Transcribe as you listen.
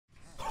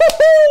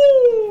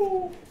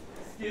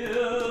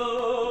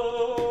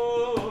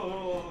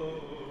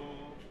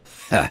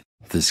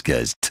This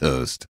guy's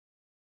toast.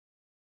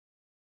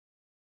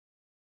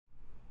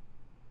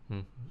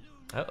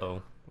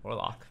 Uh-oh.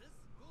 Warlock.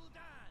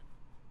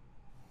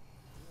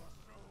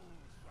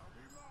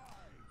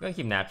 I'm gonna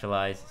keep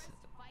naturalized.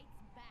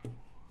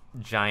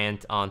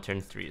 Giant on turn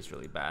 3 is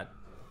really bad.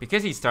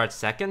 Because he starts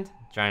second,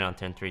 Giant on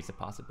turn 3 is a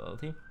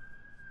possibility.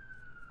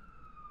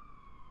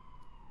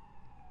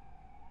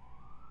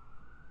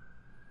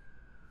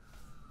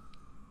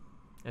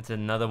 It's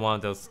another one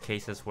of those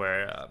cases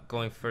where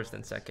going first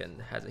and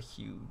second has a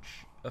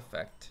huge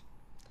effect.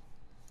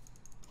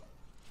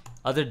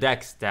 Other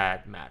decks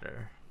that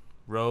matter.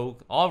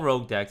 All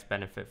rogue decks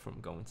benefit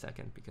from going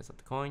second because of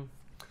the coin.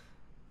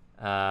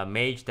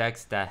 Mage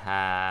decks that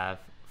have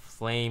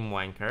Flame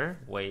Wanker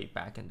way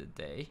back in the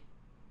day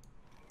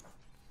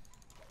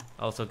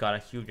also got a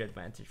huge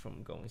advantage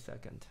from going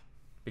second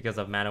because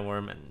of Mana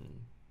Worm and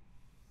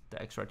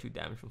the extra 2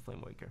 damage from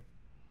Flame Wanker.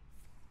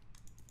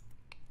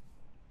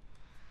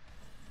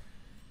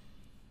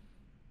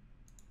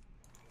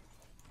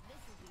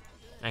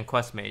 And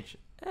Quest Mage.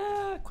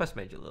 Quest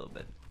Mage a little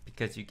bit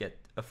because you get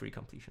a free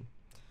completion.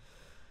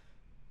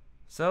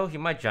 So he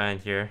might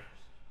Giant here.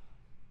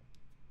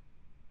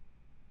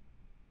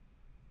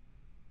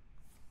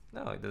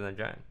 No, he doesn't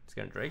Giant. He's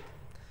gonna Drake.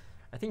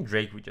 I think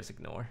Drake we just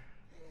ignore.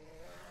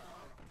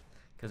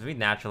 Because we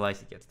naturalize,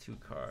 he gets 2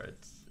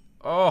 cards.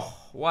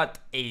 Oh, what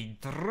a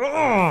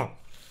draw!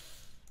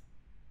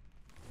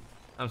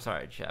 I'm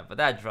sorry, chat, but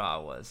that draw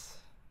was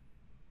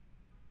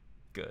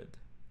good.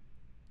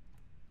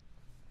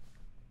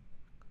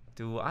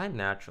 Do I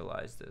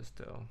naturalize this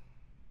though?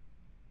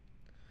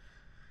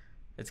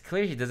 It's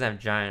clear he doesn't have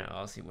Giant, or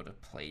else he would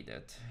have played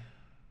it.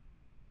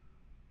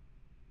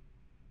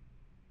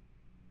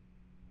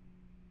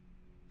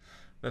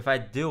 But if I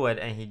do it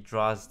and he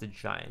draws the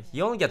Giant,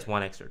 he only gets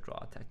 1 extra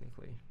draw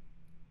technically.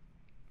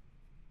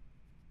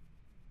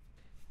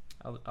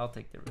 I'll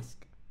take the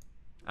risk.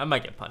 I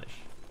might get punished.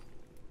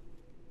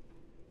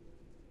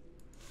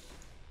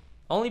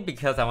 Only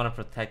because I want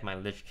to protect my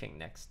Lich King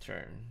next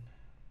turn.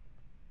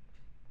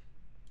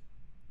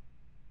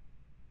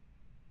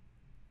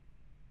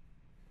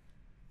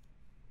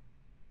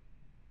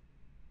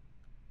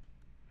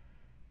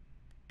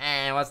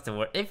 And what's the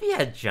word? If he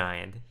had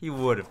Giant, he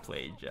would have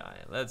played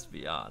Giant. Let's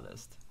be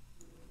honest.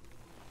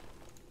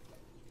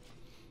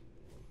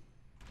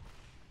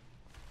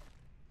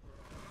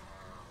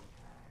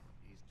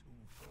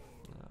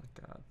 Oh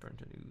god,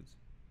 burnt and ooze.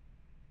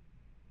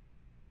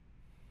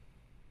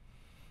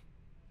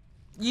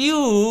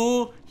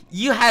 You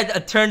had a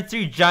turn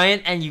 3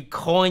 Giant and you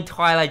coined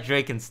Twilight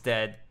Drake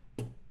instead.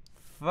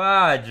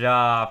 Fudge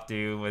off,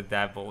 dude, with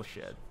that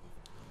bullshit.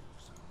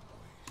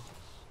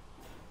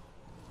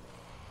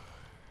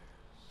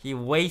 He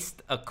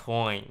wastes a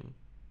coin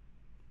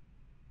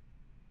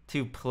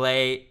to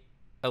play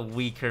a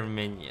weaker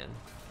minion.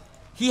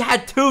 He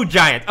had 2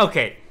 Giant.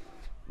 Okay,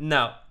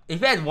 no. If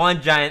he had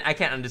 1 Giant, I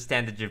can't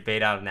understand the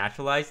debate out of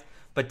Naturalized.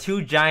 But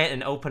 2 Giant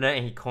and opener,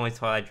 and he coins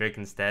Twilight Drake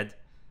instead.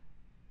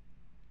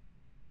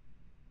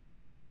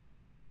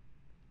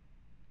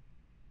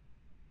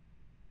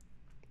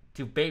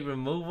 To bait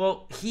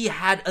removal, he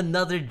had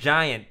another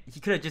Giant. He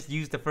could have just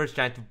used the first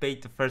Giant to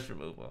bait the first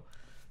removal.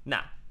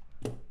 Nah.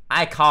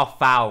 I call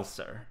foul,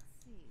 sir.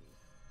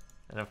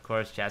 And of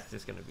course, chat's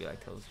just gonna be like,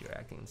 Toast, you're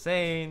acting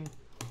insane.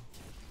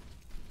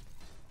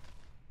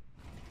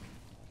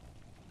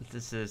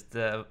 This is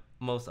the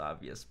most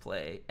obvious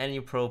play. Any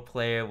pro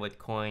player would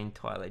coin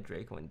Twilight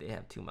Drake when they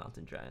have 2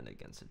 Mountain Giant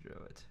against a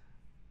Druid.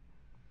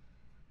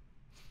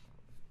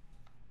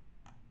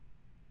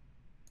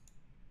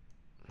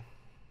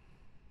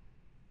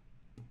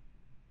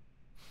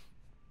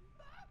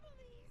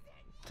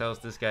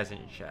 Toast, this guy's in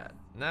your chat.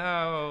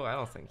 No, I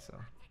don't think so.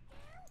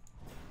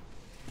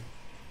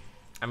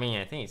 I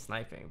mean, I think he's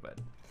sniping, but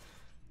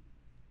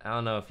I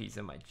don't know if he's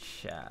in my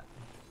chat.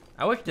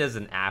 I wish there's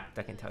an app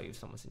that can tell you if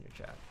someone's in your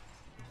chat.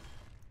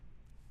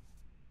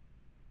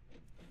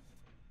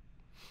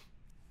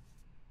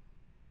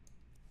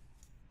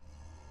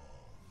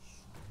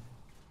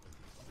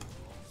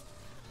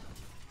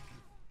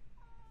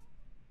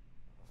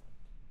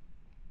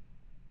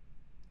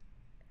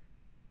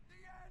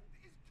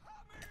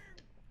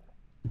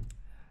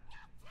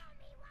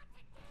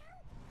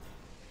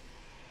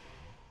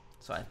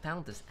 So I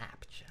found this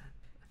app, chat.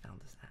 I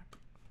found this app.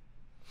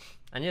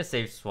 I need to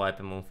save Swipe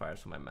and Moonfires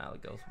for my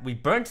Malagos. We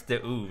burnt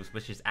the Ooze,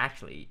 which is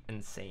actually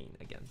insane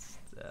against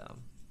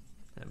him.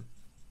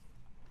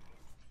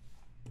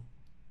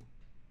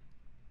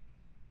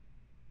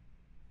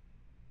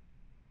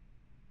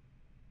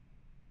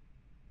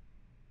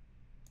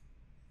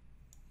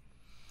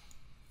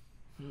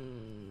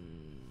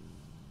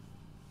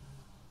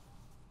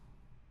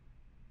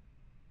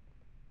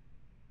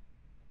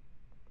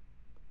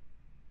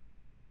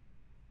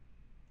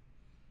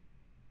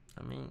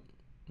 I mean,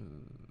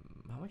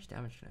 how much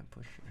damage can I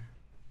push here?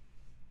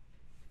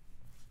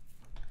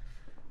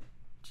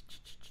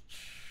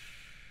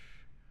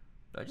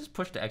 Do I just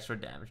push the extra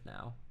damage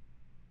now?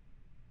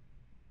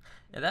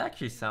 Yeah, that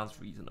actually sounds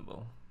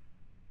reasonable.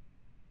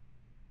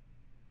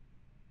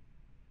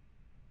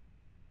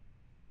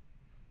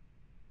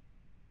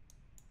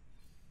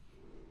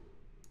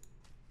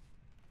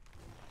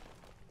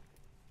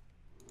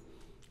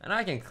 And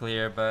I can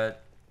clear,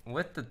 but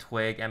with the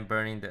twig and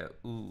burning the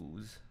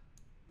ooze,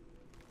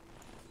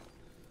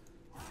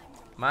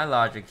 my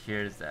logic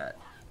here is that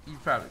he's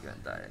probably gonna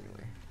die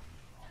anyway.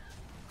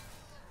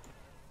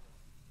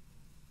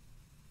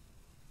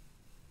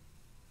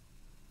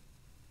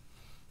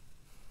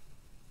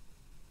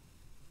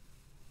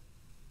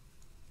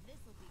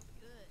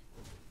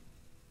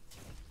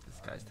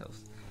 This guy's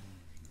toast.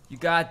 You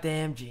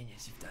goddamn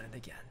genius, you've done it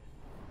again.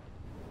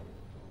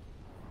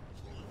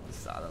 You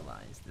saw the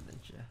lines,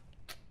 didn't you?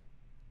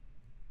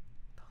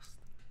 Toast.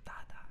 Da.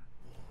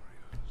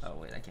 Oh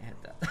wait, I can't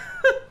hit that.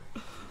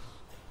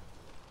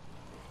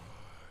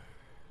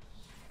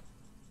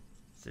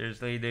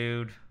 Seriously,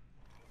 dude.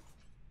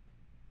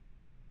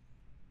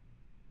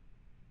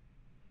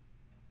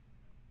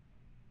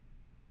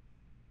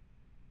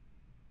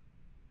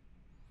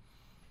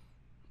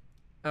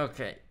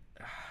 Okay.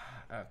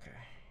 Okay,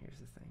 here's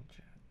the thing,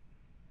 chat.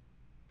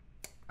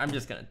 I'm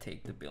just gonna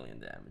take the 1 billion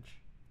damage.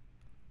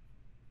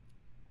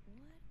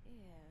 What if?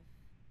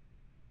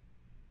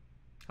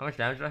 How much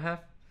damage do I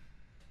have?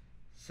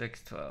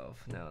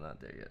 612. No, not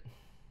there yet.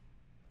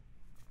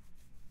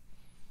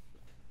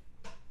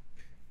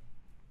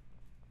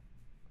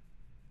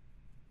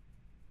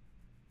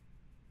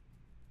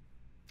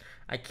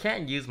 I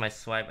can't use my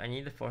swipe. I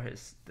need it for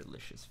his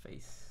delicious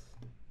face.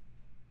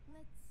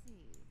 Let's see.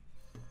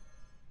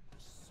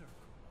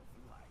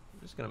 I'm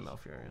just gonna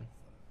Malfurion.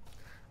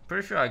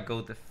 Pretty sure I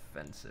go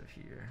defensive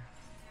here.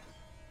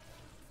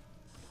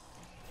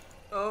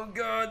 Oh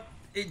god!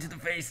 Into the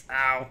face!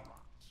 Ow!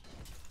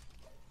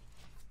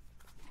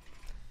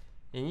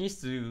 He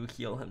needs to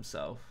heal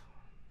himself.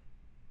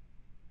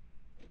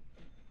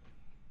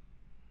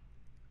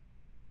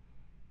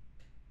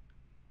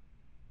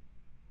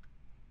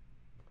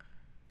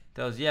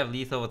 Does you have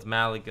lethal with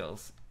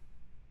Maligos?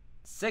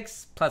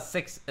 6 plus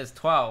 6 is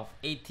 12.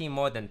 18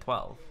 more than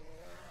 12.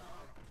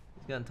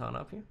 He's gonna taunt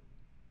up here.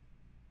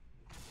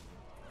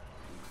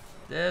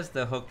 There's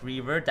the hooked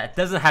revert that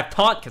doesn't have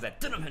taunt because I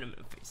didn't hit him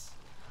in the face.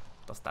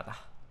 Tostada.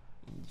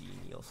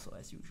 Ingenioso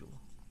as usual.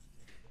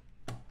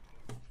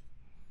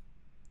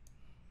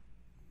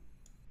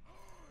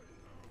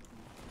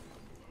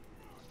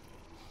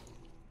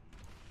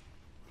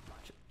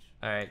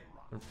 Alright.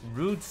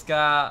 Rude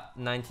Ska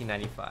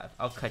 1995.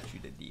 I'll cut you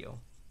the deal.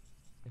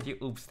 If you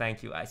oops,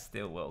 thank you, I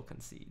still will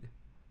concede.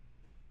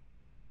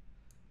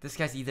 This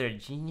guy's either a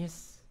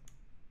genius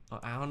or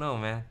I don't know,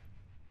 man.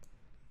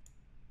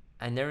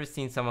 I never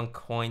seen someone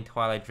coin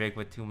Twilight Drake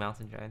with 2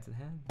 Mountain Giants in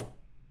hand.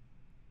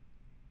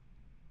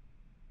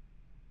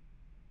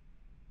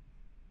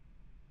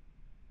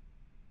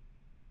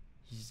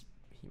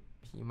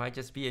 He might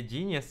just be a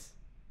genius.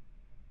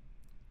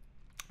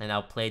 And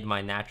outplayed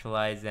my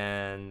Naturalize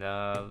and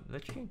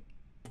Lich King.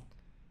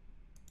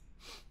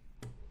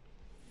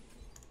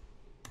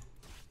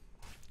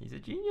 He's a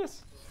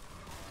genius.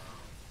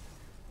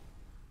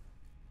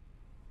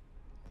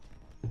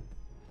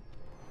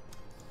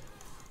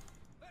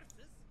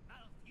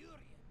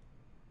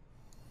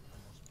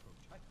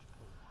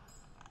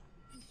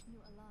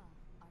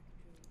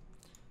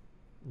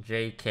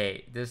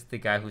 JK, this is the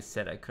guy who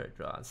said I could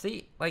draw.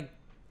 See, like,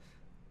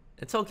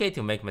 it's okay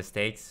to make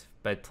mistakes,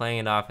 but playing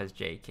it off as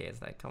JK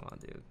is like, come on,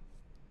 dude.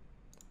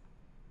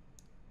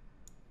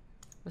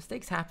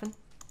 Mistakes happen.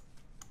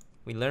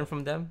 We learn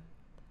from them,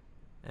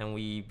 and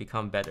we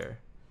become better.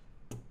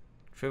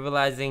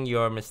 Trivializing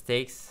your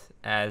mistakes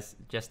as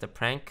just a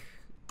prank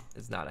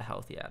is not a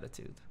healthy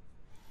attitude.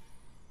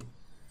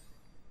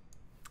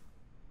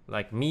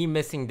 Like me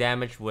missing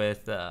damage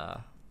with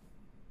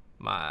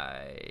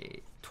my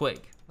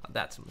twig. Oh,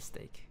 that's a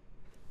mistake.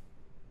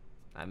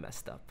 I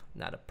messed up.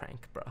 Not a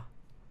prank, bro.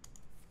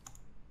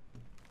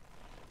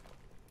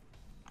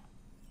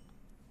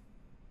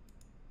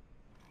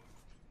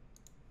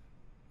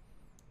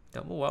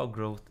 Double wild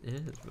growth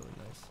is really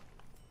nice.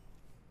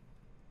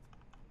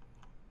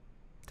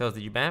 Tells,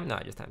 did you bam? No,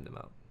 I just timed them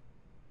out.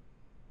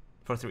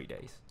 For 3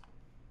 days.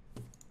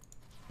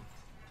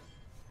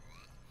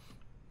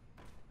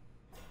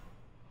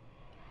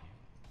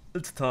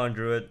 It's Taunt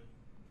Druid.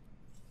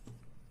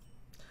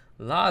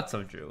 Lots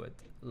of Druid.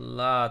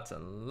 Lots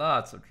and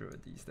lots of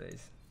Druid these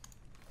days.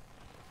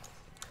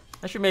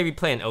 I should maybe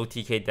play an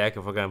OTK deck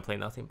if we're gonna play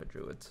nothing but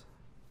Druids.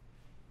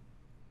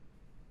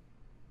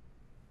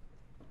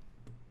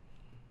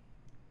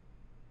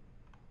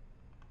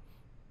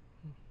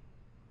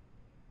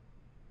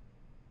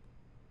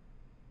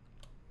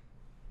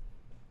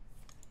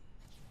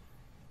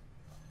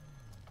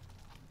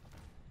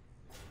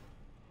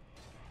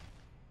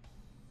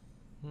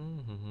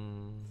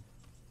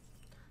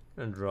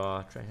 Gonna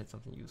draw, try and hit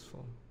something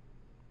useful.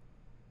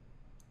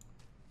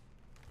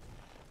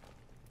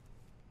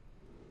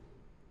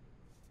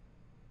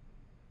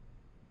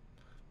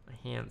 My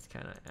hand's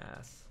kind of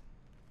ass.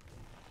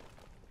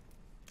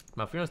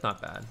 Malfurion's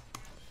not bad.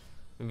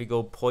 Maybe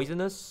go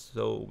poisonous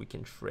so we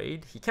can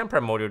trade. He can't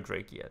Primordial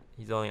Drake yet.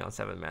 He's only on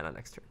 7 mana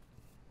next turn.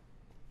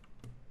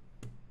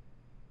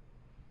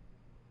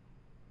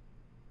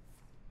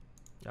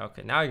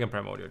 Okay, now he can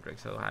Primordial Drake,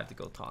 so I have to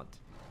go taunt.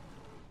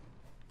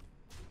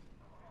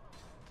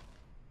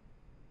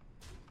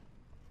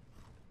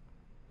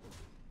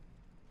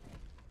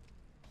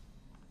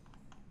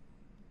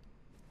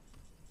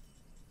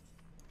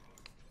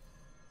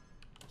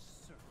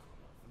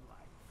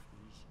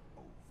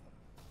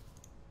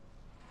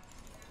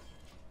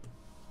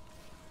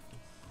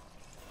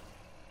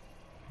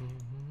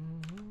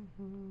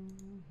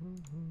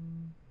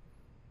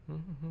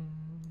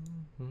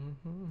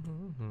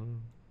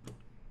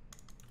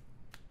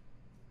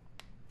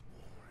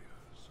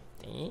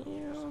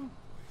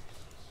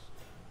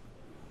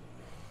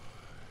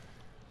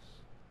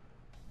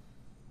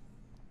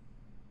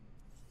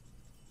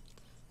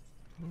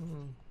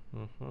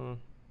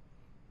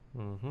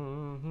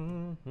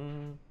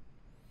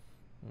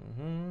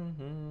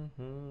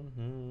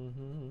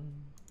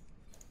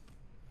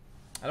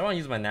 I don't want to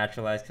use my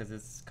naturalize because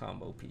it's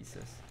combo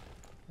pieces.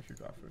 I should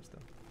draw first though.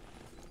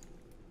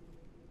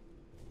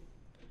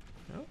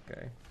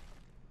 Okay.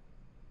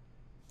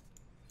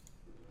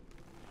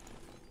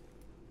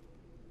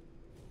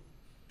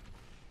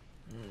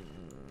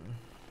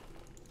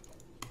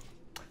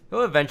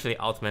 He'll eventually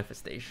ultimate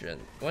Infestation.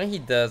 When he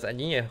does, I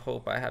need to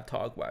hope I have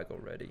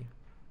Togwaggle ready.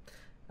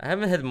 I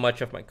haven't had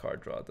much of my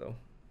card draw though.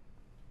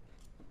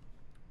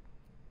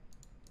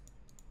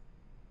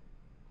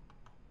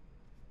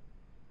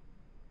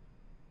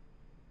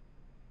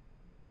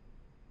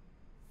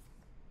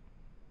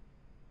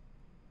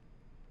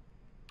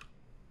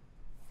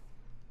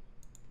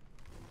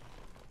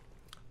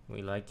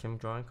 We like him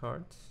drawing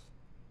cards.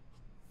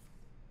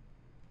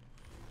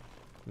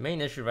 The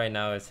main issue right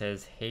now is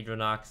his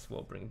Hadronox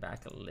will bring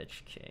back a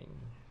Lich King.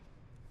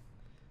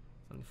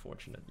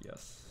 Unfortunate,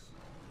 yes.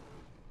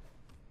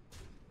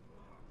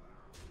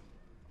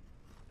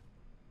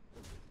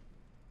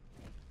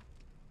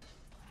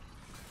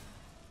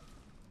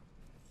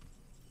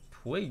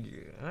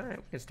 Twig. Alright,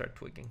 we can start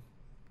twigging.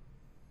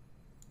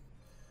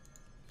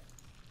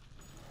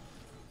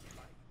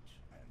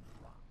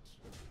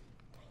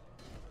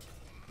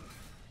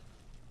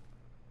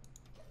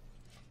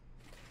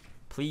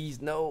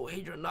 Please no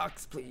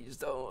Hadronox, please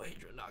don't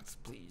Hadronox,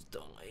 please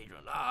don't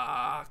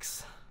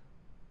Hadronox.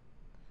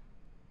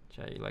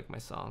 Jay, you like my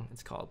song?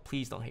 It's called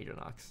Please Don't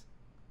Hadronox.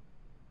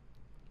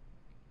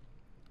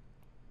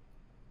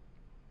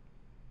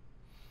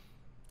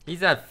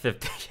 He's at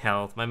 50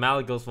 health. My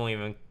Malagos won't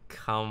even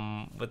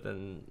come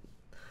within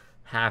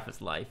half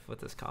his life with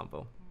this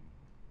combo.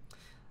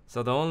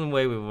 So the only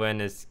way we win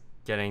is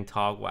getting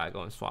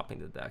Togwaggle and swapping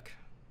the deck.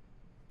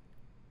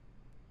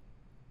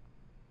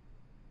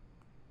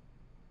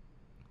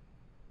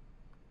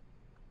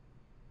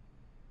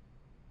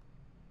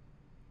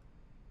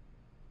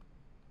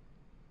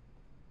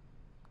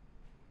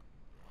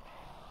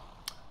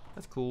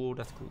 That's cool,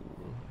 that's cool,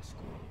 that's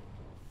cool.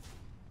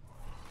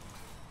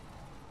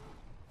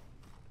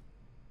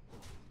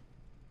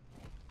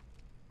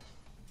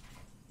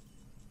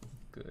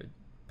 Good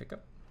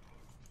pickup.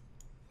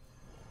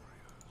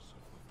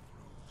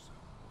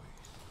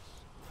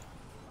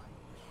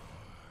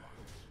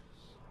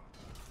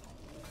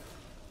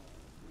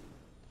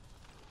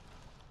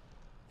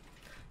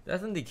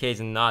 Death and Decay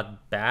is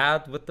not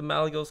bad with the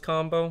Malagos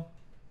combo,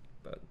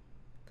 but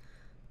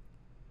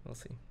we'll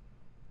see.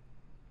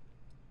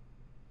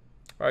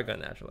 Probably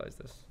gonna naturalize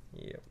this.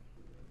 Yep.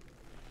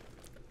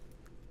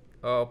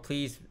 Oh,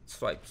 please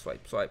swipe,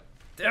 swipe, swipe.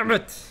 Damn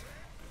it!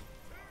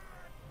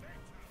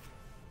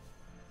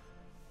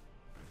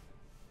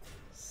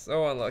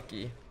 So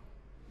unlucky.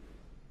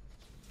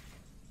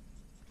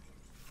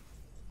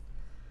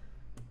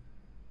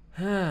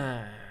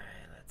 Let's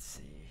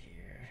see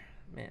here.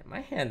 Man,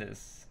 my hand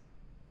is,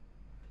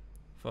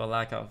 for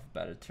lack of a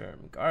better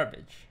term,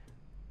 garbage.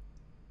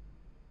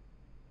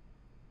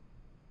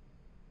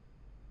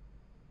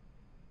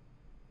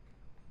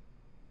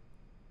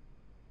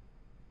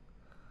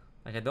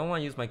 Like, I don't want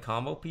to use my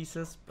combo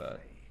pieces,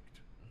 but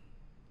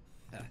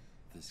I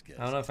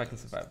don't know if I can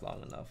survive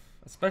long enough.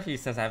 Especially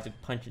since I have to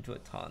punch into a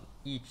taunt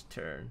each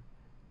turn.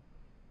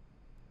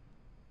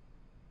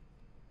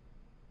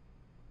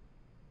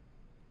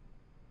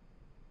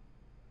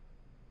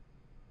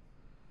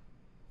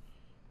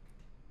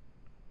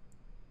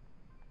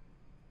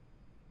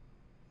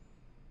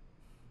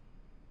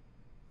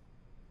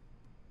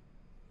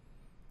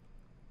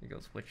 He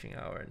goes Witching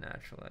Hour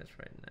naturalized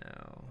right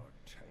now.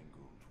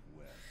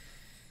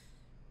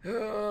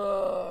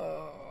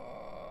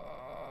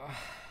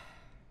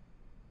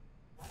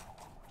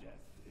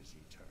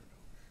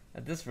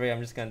 At this rate, I'm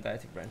just gonna die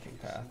to Branching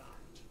Path.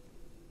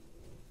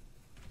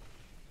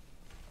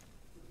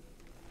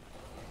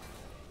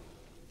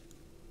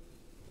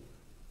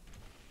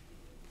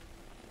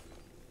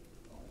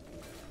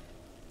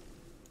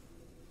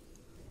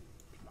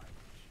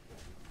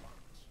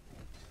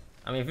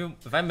 I mean,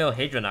 if I mill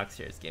Hadronox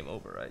here, it's game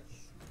over, right?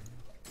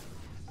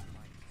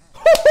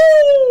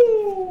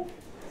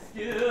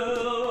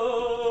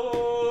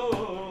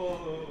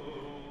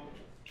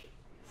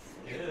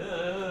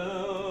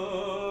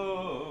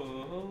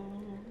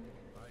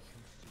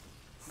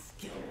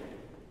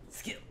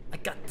 Skill. I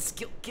got the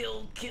skill.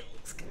 Kill.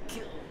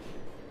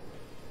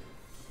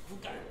 Who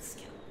got the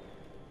skill?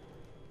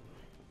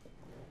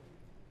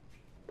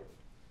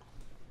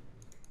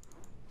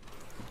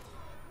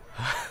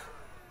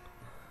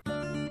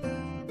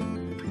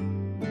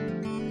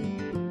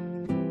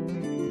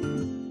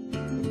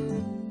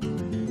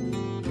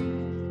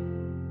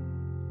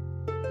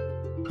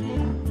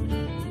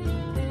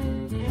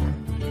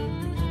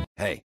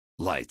 Hey,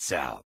 lights out.